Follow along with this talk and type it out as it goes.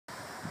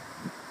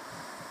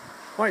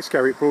Hi, it's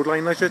Gary at Broad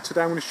Lane Leisure.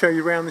 Today I'm going to show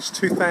you around this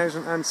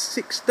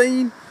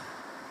 2016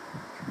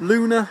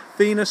 Lunar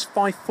Venus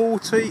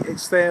 540.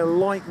 It's their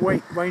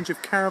lightweight range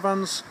of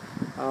caravans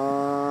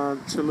to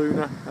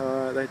Lunar.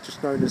 They're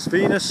just known as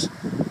Venus,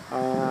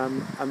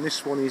 and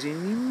this one is in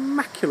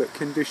immaculate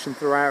condition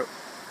throughout.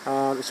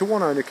 It's a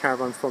one-owner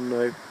caravan from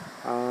new.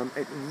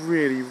 It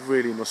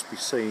really must be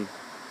seen.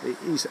 It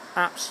is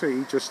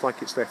absolutely just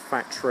like it's their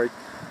factory.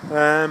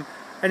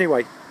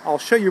 Anyway, I'll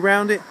show you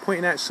around it,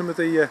 pointing out some of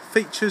the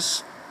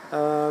features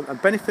and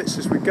benefits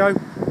as we go.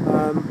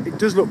 It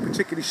does look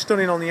particularly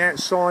stunning on the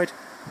outside.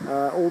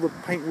 All the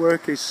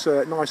paintwork is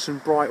nice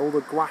and bright, all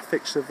the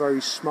graphics are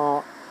very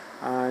smart,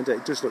 and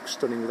it does look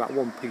stunning with that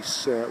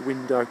one-piece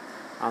window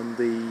and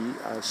the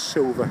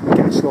silver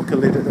gas locker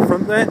lid at the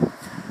front there.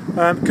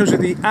 It comes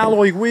with the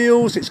alloy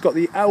wheels. It's got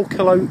the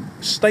alkalo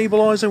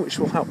stabiliser, which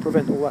will help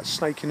prevent all that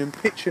snaking and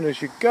pitching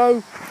as you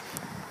go.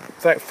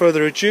 Without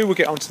further ado, we'll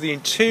get onto the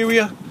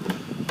interior.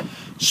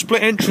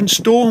 Split entrance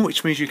door,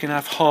 which means you can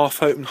have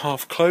half open,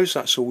 half closed.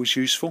 That's always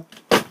useful.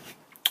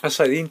 I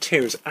say the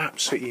interior is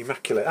absolutely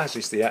immaculate, as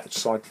is the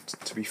outside,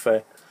 to be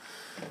fair.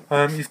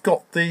 You've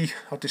got the,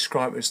 I'll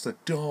describe it as the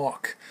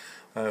dark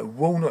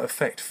walnut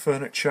effect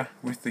furniture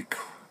with the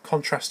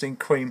contrasting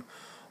cream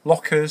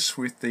lockers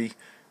with the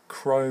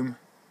chrome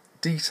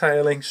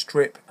detailing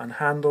strip and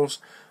handles,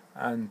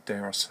 and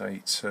dare I say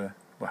it's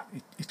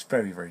it's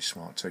very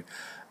smart too.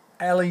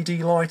 LED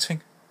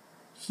lighting,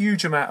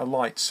 huge amount of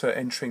lights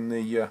entering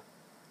the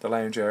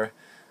lounge area.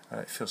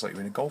 It feels like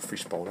you're in a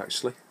goldfish bowl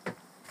actually.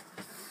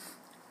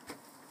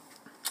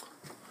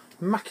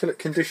 Immaculate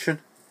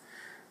condition.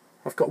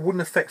 I've got wooden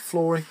effect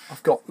flooring.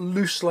 I've got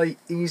loose lay,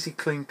 easy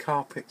clean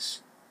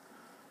carpets.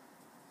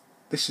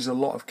 This is a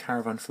lot of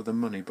caravan for the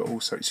money, but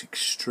also it's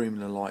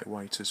extremely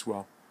lightweight as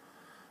well.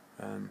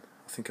 I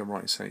think I'm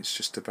right in saying it's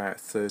just about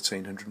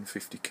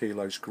 1,350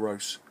 kilos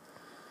gross.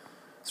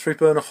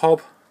 3-burner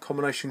hob,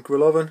 combination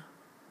grill oven,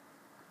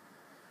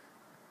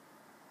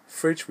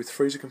 fridge with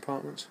freezer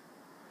compartments.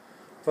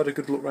 I've had a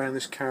good look around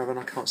this caravan.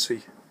 I can't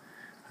see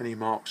any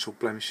marks or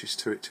blemishes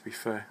to it, to be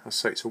fair. I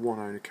say it's a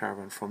one-owner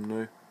caravan from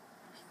new.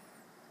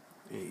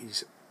 It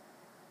is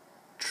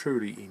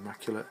truly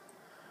immaculate.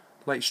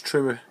 Latest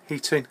trimmer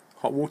heating,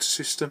 hot water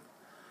system.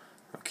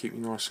 That'll keep you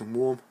nice and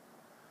warm.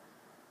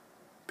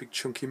 Big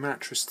chunky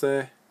mattress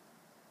there.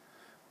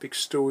 Big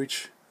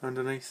storage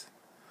underneath.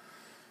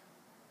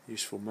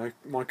 Useful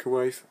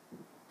microwave.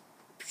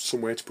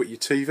 Somewhere to put your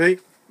TV.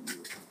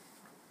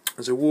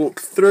 As I walk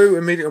through,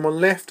 immediately on my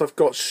left I've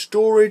got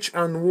storage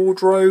and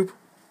wardrobe.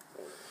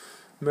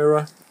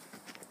 Mirror.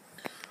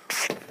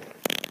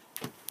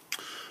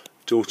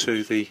 Door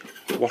to the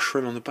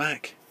washroom on the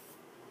back.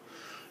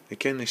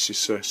 Again, this is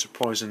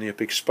surprisingly a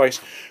big space.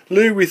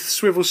 Loo with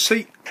swivel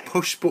seat,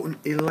 push button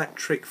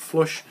electric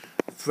flush.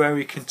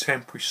 Very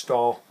contemporary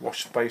style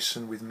wash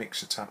basin with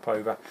mixer tap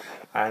over,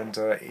 and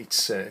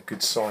it's a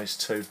good size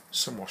too.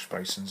 Some wash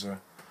basins are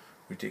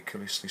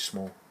ridiculously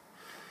small.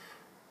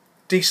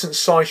 Decent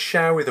sized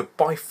shower with a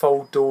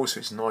bifold door, so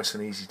it's nice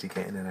and easy to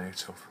get in and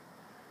out of.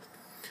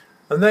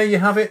 And there you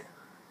have it.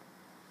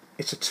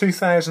 It's a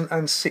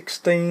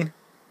 2016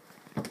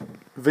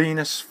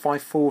 Venus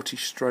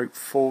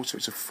 540/4, so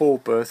it's a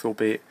 4-berth,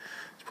 albeit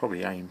it's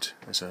probably aimed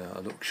as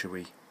a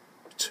luxury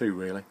 2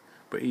 really,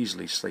 but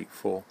easily sleep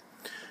 4.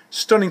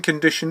 Stunning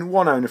condition,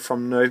 one owner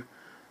from new.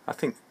 I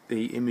think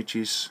the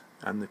images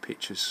and the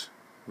pictures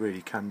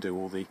really can do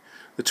all the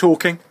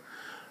talking.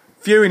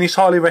 Viewing is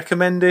highly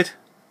recommended.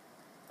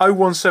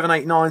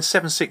 01789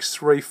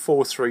 763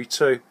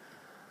 432.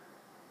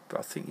 But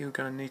I think you're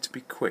going to need to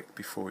be quick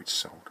before it's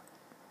sold.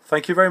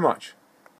 Thank you very much.